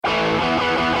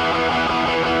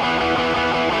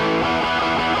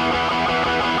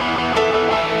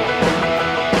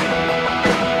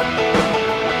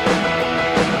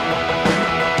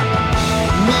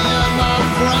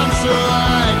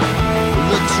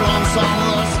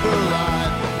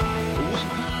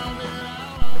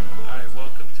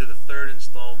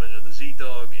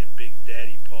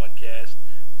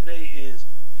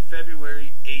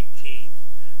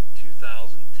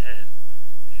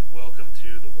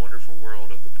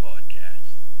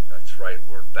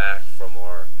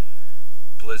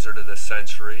blizzard of the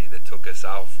century that took us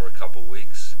out for a couple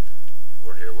weeks.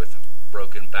 We're here with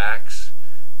broken backs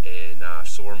and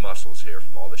sore muscles here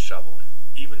from all the shoveling.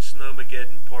 Even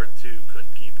Snowmageddon Part 2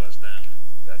 couldn't keep us down.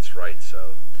 That's right.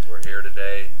 So we're here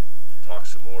today to talk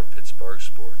some more Pittsburgh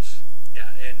sports. Yeah,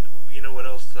 and you know what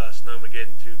else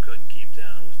Snowmageddon 2 couldn't keep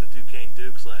down was the Duquesne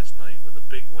Dukes last night with a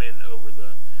big win over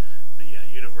the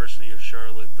University of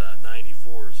Charlotte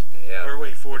 94s. Yeah. Or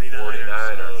wait, 49ers.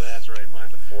 49ers. Oh, that's right.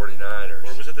 The 49ers.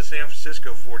 Or was it the San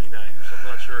Francisco 49ers? I'm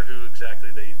not sure who exactly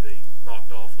they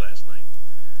knocked off last night.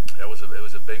 It was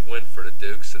a big win for the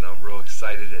Dukes, and I'm real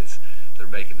excited as they're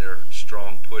making their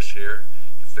strong push here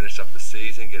to finish up the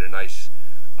season, get a nice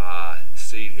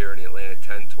seed here in the Atlantic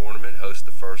 10 tournament, host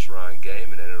the first round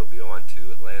game, and then it'll be on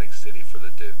to Atlantic City for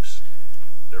the Dukes.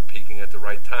 They're peaking at the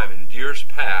right time. In years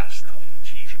past...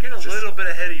 Geez, you're getting a little bit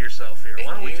ahead of yourself here.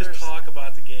 Why don't we just talk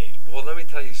about the game? Well, let me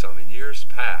tell you something. In years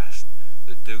past,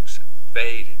 the Dukes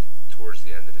faded towards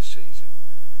the end of the season.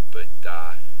 But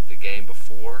the game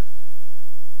before,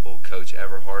 old Coach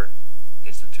Everhart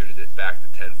instituted it back to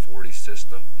 10-40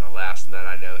 system. Now, last night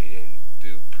I know he didn't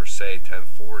do per se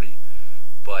 10-40,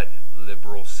 but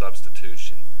liberal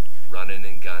substitution, running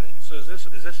and gunning. So is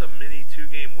this a mini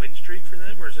 2-game win streak for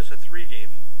them, or is this a 3-game?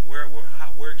 Where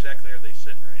exactly are they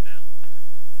sitting right now?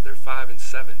 They're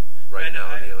 5-7 right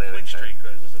now in the Atlantic win streak.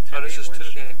 Is this a 2-game this is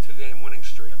two-game winning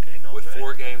streak. Okay, with bad.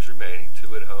 4 games remaining,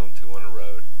 2 at home, 2 on the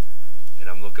road, and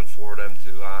I'm looking for them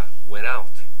to win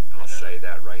out. I'll say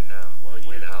that right now. Well,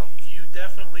 win out. You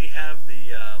definitely have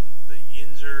the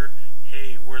Yinzer,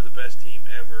 hey, we're the best team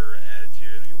ever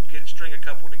attitude. You string a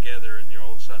couple together, and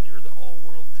all of a sudden you're the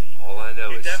all-world team. All I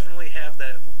know is you definitely have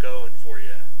that going for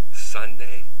you.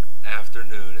 Sunday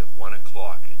afternoon at 1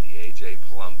 o'clock at the A.J.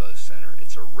 Palumbo Center.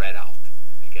 It's a red out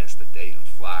against the Dayton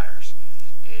Flyers.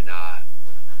 And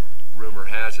rumor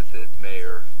has it that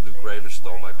Mayor Luke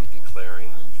Ravenstahl might be declaring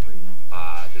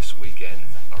this weekend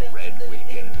a red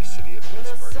weekend in the city of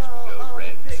Pittsburgh as we go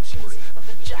red and supporting the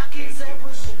Duquesne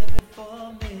Dukes.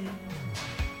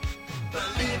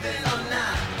 Believe it or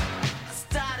not, I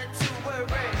started to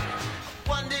worry.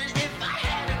 Wondered if I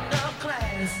had enough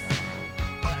class.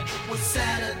 It was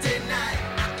Saturday night.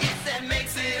 I guess that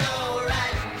makes it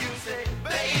alright. You say,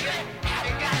 baby, have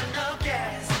you got enough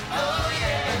gas? Oh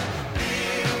yeah,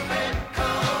 little red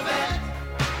Corvette.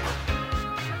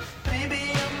 Baby,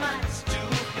 your mind's too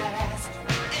fast.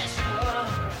 Yeah, sure.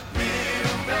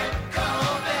 Little red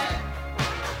Corvette.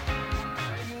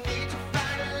 You need to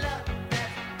find a love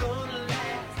that's gonna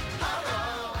last.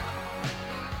 Oh.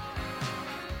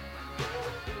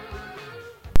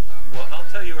 Well, I'll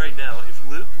tell you right now, if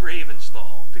Luke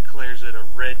Ravenstahl declares it a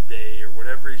red day or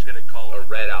whatever he's going to call it, A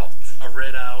red out. a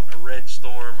red out, a red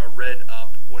storm, a red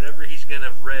up, whatever he's going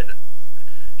to red,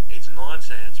 it's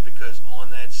nonsense because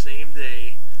on that same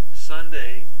day,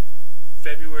 Sunday,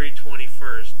 February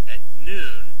 21st at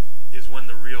noon is when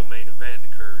the real main event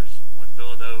occurs, when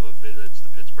Villanova visits the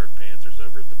Pittsburgh Panthers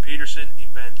over at the Peterson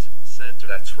Event Center.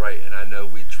 That's right, and I know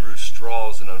we drew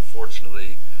straws, and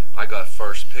unfortunately I got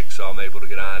first pick, so I'm able to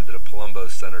get on to the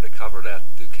Palumbo Center to cover that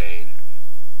Duquesne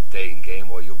Dayton game,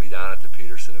 while you'll be down at the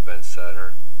Peterson Event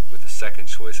Center with the second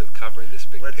choice of covering this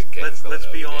big pick game. Let's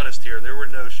be honest here. There were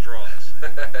no straws.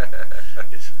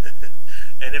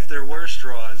 And if there were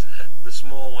straws, the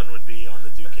small one would be on the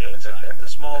Duquesne side. The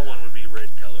small one would be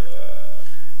red colored.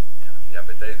 Yeah,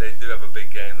 but they do have a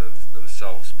big game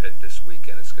themselves, Pitt, this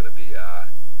weekend. It's going to be,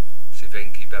 see if they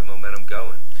can keep that momentum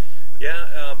going.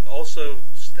 Yeah, also,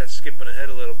 that's skipping ahead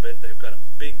a little bit. They've got a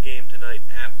big game tonight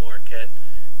at Marquette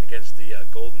against the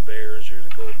Golden Bears or the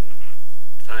Golden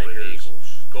Tigers.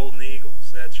 Golden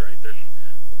Eagles, that's right. The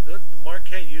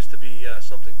Marquette used to be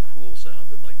something cool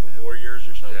sounding, like the Warriors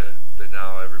or something. Yeah, but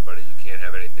now everybody, you can't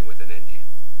have anything with an Indian.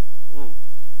 Ooh,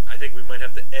 I think we might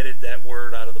have to edit that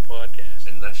word out of the podcast.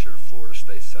 Unless you're the Florida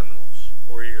State Seminoles.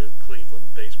 Or you're the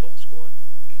Cleveland baseball squad.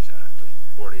 Exactly.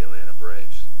 Or the Atlanta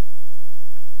Braves.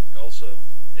 Also,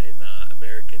 an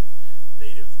American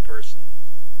native person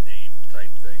name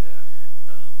type thing. Yeah.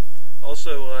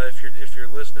 Also, if you're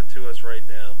listening to us right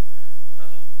now,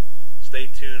 stay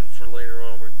tuned for later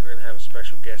on. We're going to have a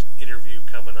special guest interview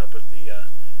coming up at the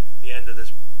end of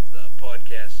this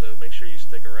podcast. So make sure you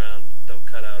stick around. Don't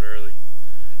cut out early.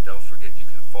 And don't forget, you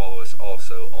can follow us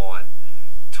also on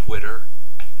Twitter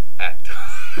at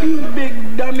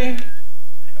Big dummy.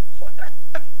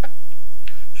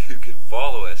 You can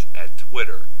follow us at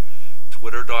Twitter,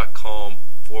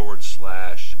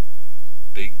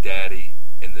 twitter.com/Big Daddy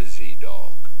and the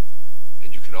Z-Dog.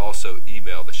 And you can also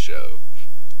email the show,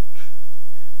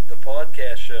 The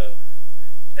podcast show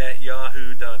at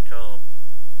yahoo.com.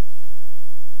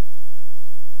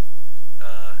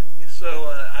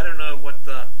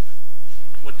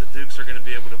 what the Dukes are going to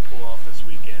be able to pull off this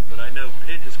weekend, but I know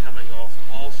Pitt is coming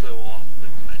also off a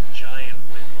giant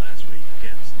win last week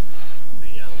against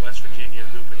the West Virginia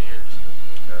Hooponeers.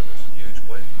 That was a huge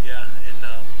win. Yeah, and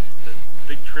the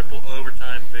big triple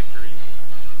overtime victory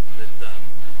that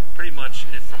pretty much,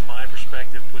 from my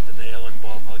perspective, put the nail in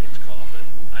Bob Huggins' coffin.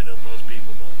 I know most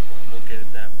people don't look at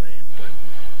it that way, but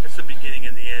it's the beginning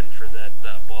and the end for that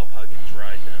Bob Huggins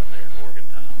ride down there in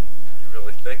Morgantown. You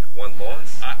really think one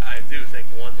loss? I do think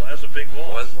that was a big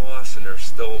loss. One loss, and they're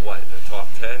still, what, in the top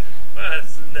 10? Well,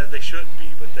 they shouldn't be,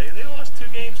 but they lost 2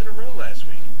 games in a row last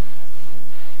week.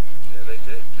 Yeah, they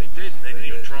did. They did. They didn't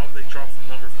even drop. They dropped from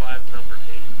number 5 to number 8.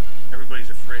 Everybody's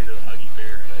afraid of Huggy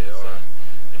Bear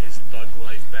and his thug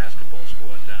life basketball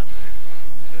squad down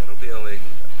there. It'll be only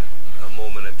a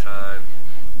moment of time,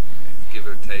 give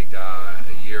or take a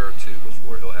year or two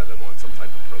before he'll have them on some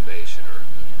type of probation, or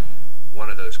one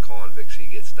of those convicts he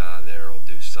gets down there will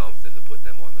do something to put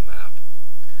them on the map.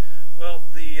 Well,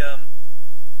 the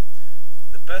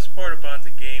best part about the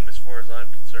game, as far as I'm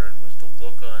concerned, was the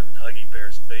look on Huggy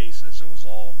Bear's face as it was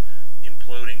all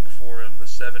imploding before him. The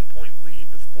 7-point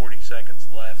lead with 40 seconds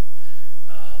left.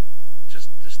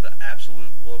 Just the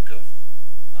absolute look of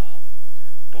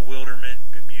bewilderment,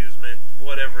 bemusement,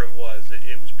 whatever it was.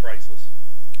 It was priceless.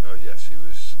 Oh yes, he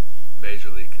was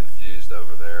majorly confused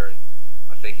over there, and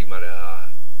I think he might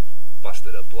have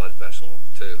busted a blood vessel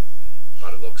too,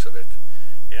 by the looks of it.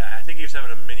 Yeah, I think he was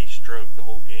having a mini stroke the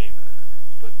whole game.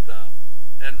 But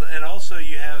and also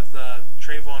you have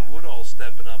Trayvon Woodall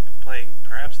stepping up and playing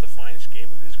perhaps the finest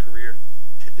game of his career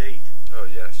to date. Oh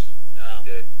yes, he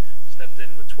did. Stepped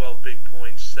in with 12 big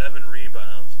points, 7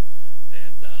 rebounds,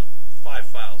 and 5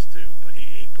 fouls too. But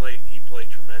he played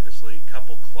tremendously.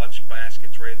 Couple clutch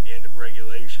baskets right at the end of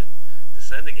regulation to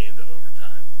send the game to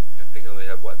overtime. I think he only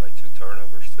had like 2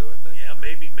 turnovers too. I think. Yeah,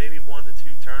 maybe 1 to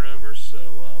 2 turnovers. So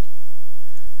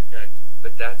yeah.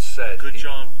 But that said,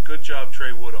 good job,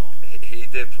 Trey Woodall. He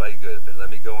did play good, but let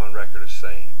me go on record as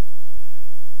saying,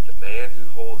 the man who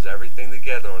holds everything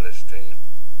together on this team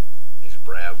is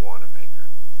Brad Wanamaker.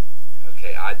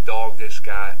 Okay, I dog this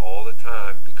guy all the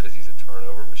time because he's a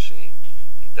turnover machine.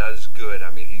 He does good.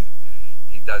 I mean,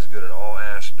 he does good in all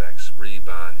aspects,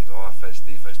 rebounding, offense,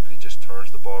 defense, but he just turns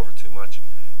the ball over too much.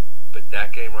 But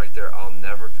that game right there, I'll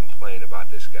never complain about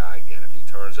this guy again. If he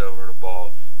turns over the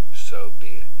ball, so be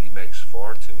it. He makes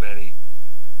far too many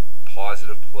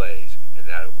positive plays, and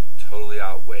that totally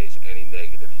outweighs any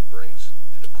negative he brings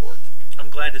to the court. I'm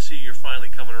glad to see you're finally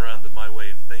coming around to my way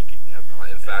of thinking. Yep.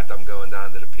 In fact, I'm going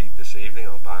down to the Pete this evening.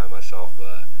 I'm buying myself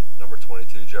a number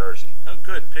 22 jersey. Oh,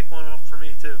 good. Pick one off for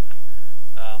me, too.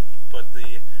 But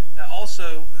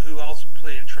who also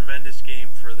played a tremendous game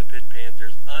for the Pitt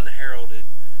Panthers, unheralded,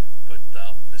 but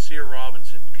Nasir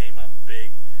Robinson came up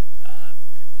big.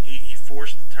 He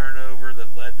forced the turnover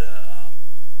that led to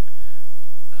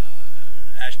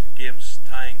Ashton Gibbs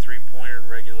tying 3-pointer in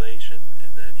regulation,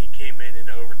 and then he came in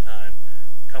overtime.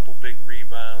 A couple big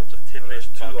rebounds, a tip-in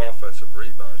bucket. 2 offensive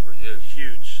rebounds were huge.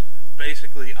 Huge.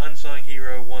 Basically, unsung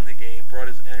hero, won the game, brought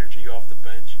his energy off the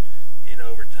bench in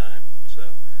overtime.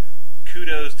 So,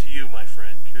 kudos to you, my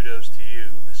friend. Kudos to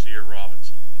you, Nasir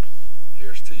Robinson.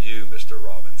 Here's to you, Mr.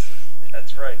 Robinson.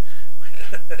 That's right.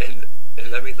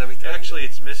 and let me tell you. Actually,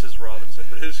 it's Mrs. Robinson,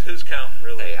 but who's counting,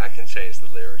 really? Hey, I can change the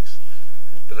lyrics.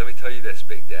 But let me tell you this,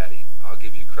 Big Daddy. I'll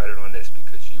give you credit on this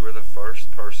because you were the first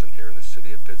person here in the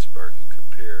city of Pittsburgh who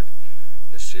compared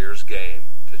Nasir's game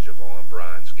to Javon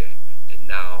Bryan's game. And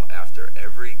now, after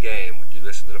every game, when you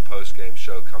listen to the post-game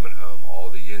show coming home, all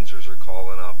the Yinzers are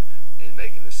calling up and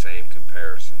making the same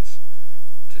comparisons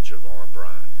to Javon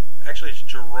Bryan. Actually, it's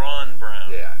Jaron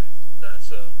Brown. Yeah.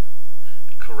 That's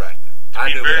correct. To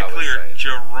be very clear,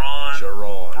 Jaron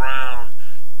Brown,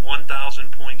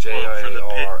 1,000-point club for the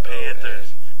Pitt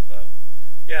Panthers. So,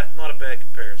 yeah, not a bad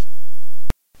comparison.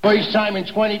 First time in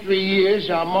 23 years,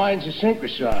 our minds are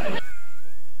synchronized.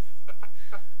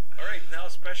 All right, now a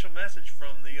special message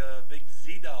from the big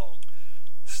Z-Dog.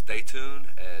 Stay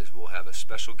tuned as we'll have a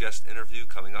special guest interview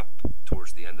coming up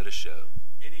towards the end of the show.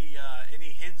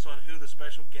 Any hints on who the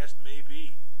special guest may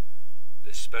be?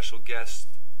 This special guest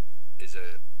is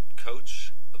a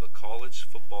coach of a college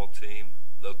football team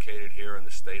located here in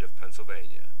the state of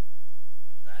Pennsylvania.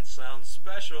 That sounds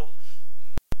special.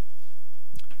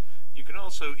 You can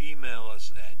also email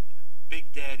us at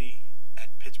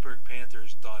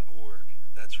bigdaddy@pittsburghpanthers.org.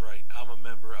 That's right, I'm a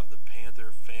member of the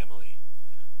Panther family.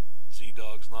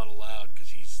 Z-Dog's not allowed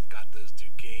because he's got those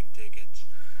Duquesne tickets.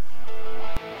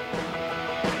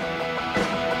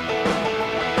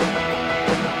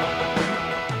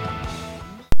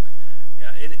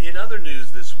 Yeah, in other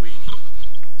news this week,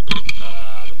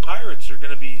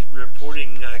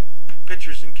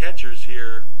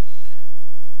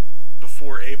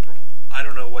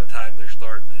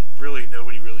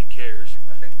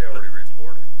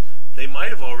 might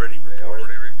have already They reported.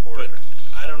 already reported But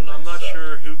it. I'm believe not so.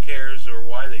 sure who cares or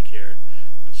why they care.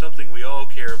 But something we all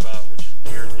care about, which is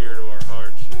near and dear to our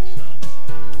hearts, is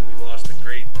we lost a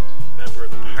great member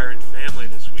of the Pirate family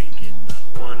this week in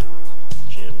one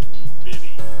Jim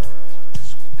Bibby.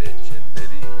 Yes, we did. Jim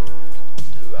Bibby,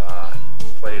 who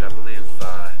played, I believe,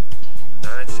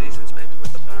 9 seasons maybe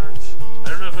with the Pirates. I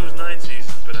don't know if it was 9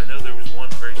 seasons, but I know there was one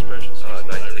very special season.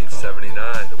 that I recall.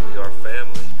 1979, the We Are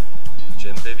Family.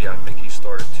 Jim Bibby, I think he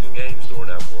started 2 games during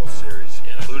that World Series,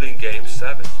 Yeah, including Game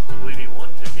 7. I believe he won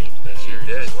 2 games in that He series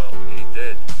did. as well. He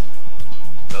did.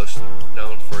 Most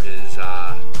known for his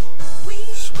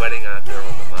sweating out there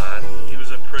on the mine. He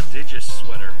was a prodigious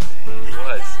sweater. He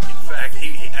was. In fact,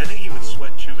 I think he would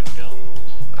sweat chewing gum.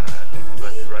 I think you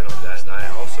might be right on that. And I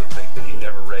also think that he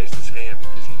never raised his hand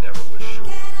because he never was sure.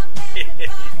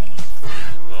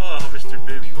 Oh, Mr.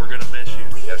 Bibby, we're going to miss you.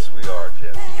 Yes, we are,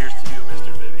 Jim. Here's to you,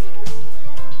 Mr. Bibby.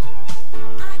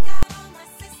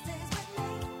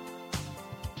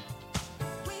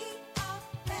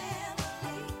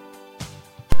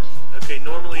 Okay,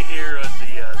 normally here at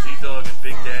the Z-Dog and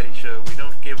Big Daddy show, we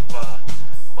don't give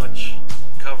much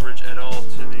coverage at all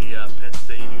to the Penn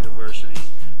State University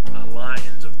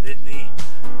Lions of Nittany,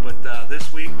 but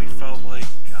this week we felt like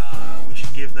we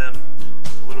should give them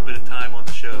a little bit of time on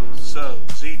the show. So,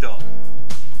 Z-Dog.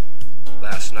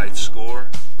 Last night's score,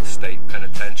 State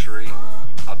Penitentiary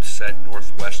upset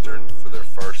Northwestern for their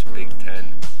first Big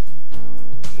Ten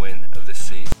win of the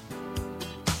season.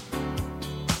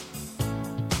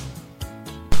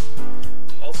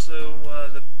 Also,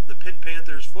 the Pitt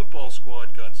Panthers football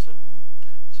squad got some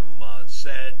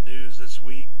sad news this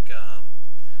week.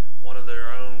 One of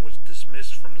their own was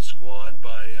dismissed from the squad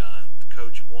by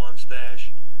Coach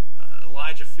Wanstash.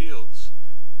 Elijah Fields,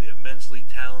 the immensely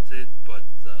talented but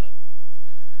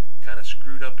kind of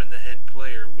screwed up in the head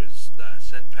player, was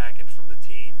sent packing from the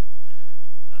team.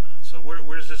 So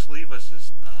where does this leave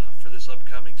us for this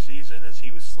upcoming season, as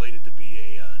he was slated to be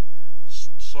a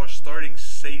starting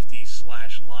safety /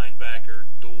 linebacker,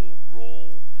 dual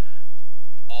role,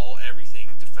 everything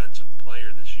defensive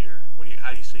player this year?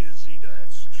 How do you see this, Z-Dog?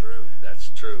 That's true. That's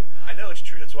true. I know it's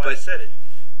true. That's why I But- said it.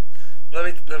 Let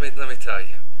me tell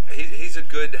you, he's a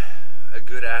good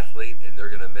athlete, and they're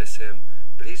gonna miss him.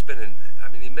 But he's been in. I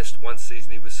mean, he missed one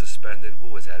season. He was suspended.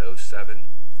 What was that? 07,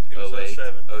 It was 08,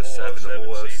 07, the whole 07, the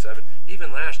whole 07.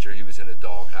 Even last year, he was in a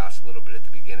doghouse a little bit at the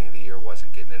beginning of the year.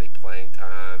 Wasn't getting any playing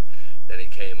time. Then he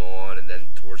came on, and then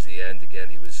towards the end, again,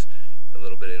 he was a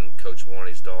little bit in Coach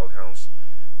Warney's doghouse.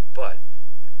 But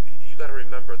you got to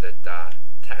remember that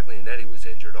Taglianetti was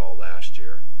injured all last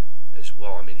year as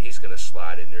well. I mean, he's going to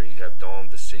slide in there. You have Dom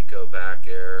DeSico back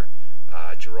there.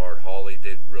 Gerard Hawley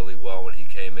did really well when he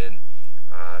came in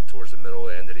towards the middle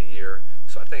end of the year.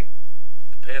 So I think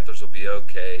the Panthers will be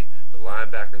okay. The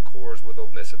linebacking core is where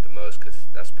they'll miss it the most, because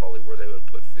that's probably where they would have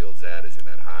put Fields at, is in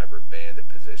that hybrid bandit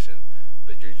position.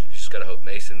 But you just got to hope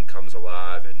Mason comes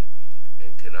alive and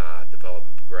can develop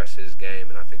and progress his game,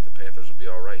 and I think the Panthers will be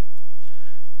all right.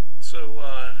 So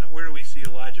where do we see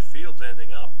Elijah Fields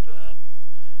ending up? Do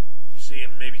you see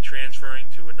him maybe transferring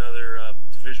to another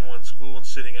Division I school and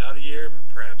sitting out a year,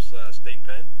 perhaps State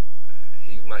Penn?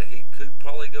 He could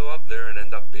probably go up there and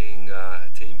end up being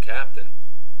team captain.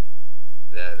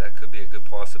 That could be a good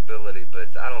possibility,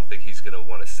 but I don't think he's going to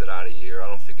want to sit out a year. I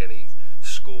don't think any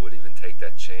school would even take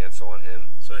that chance on him.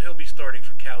 So he'll be starting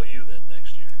for Cal U then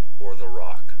next year. Or the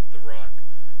Rock. The Rock.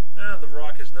 The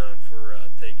Rock is known for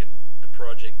taking the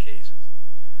project cases.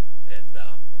 And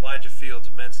Elijah Fields,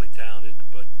 immensely talented,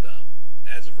 but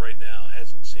as of right now,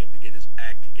 hasn't seemed to get his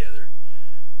act together.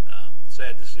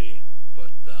 Sad to see,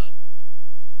 but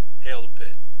hail to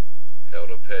Pitt. Hail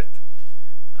to Pitt.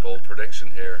 Bold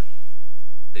prediction here.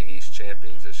 Big East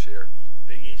champions this year.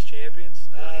 Big East champions.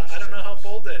 I don't know how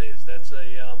bold that is. That's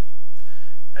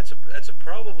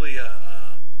probably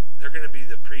they're going to be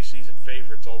the preseason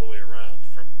favorites all the way around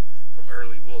from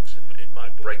early looks in my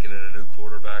book. Breaking in a new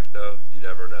quarterback, though, you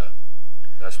never know.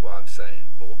 That's why I'm saying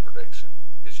bold prediction,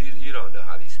 because you don't know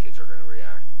how these kids are going to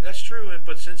react. That's true,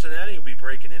 but Cincinnati will be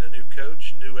breaking in a new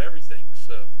coach, new everything.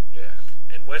 So Yeah.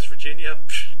 and West Virginia,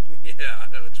 yeah, I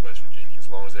know it's West Virginia. As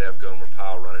long as they have Gomer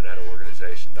Powell running that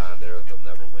organization down there, they'll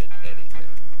never win anything.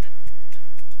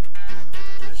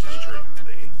 This is true.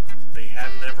 They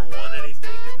have never won anything,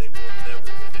 and they will never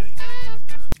win anything.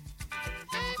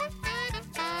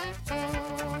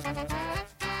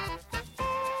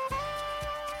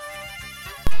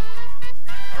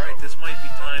 All right, this might be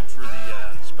time for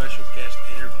the special guest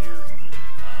interview.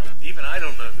 Even I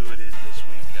don't know who it is this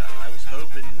week. I was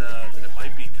hoping that it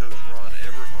might be Coach Ron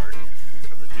Everhart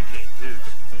from the Duquesne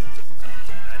Dukes.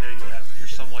 I know you're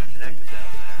somewhat connected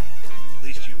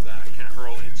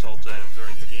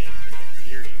during the games and he can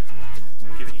hear you,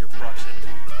 given your proximity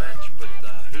to the bench. But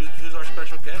who's our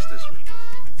special guest this week?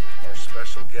 Our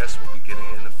special guest will be getting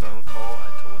in the phone call. I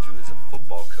told you is a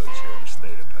football coach here in the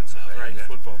state of Pennsylvania. Right,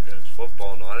 football coach.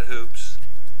 Football, not hoops.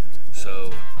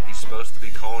 So he's supposed to be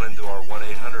calling into our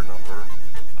 1-800 number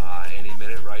any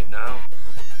minute right now.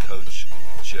 Coach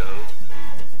Joe,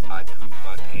 I poop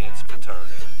my pants Paterno.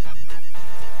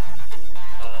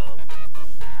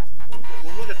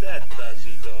 Well, look at that,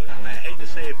 Z-Dog. I hate to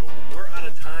say it, but we're out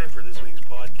of time for this week's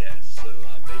podcast. So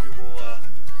maybe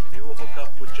we'll hook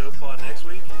up with Joe Pod next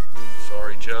week.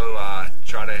 Sorry, Joe.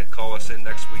 Try to call us in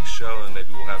next week's show, and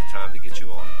maybe we'll have time to get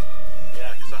you on.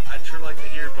 Yeah, because I'd sure like to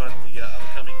hear about the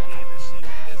upcoming game this season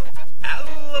against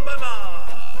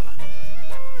Alabama.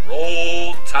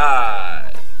 Roll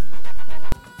Tide.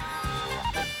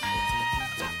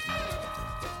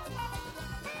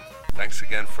 Thanks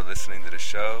again for listening to the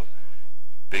show.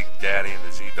 Big Daddy and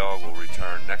the Z-Dog will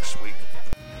return next week.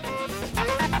 You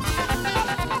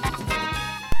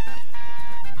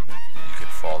can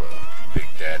follow Big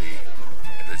Daddy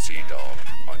and the Z-Dog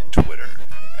on Twitter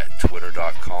at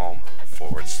twitter.com/The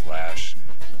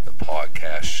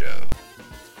Podcast Show.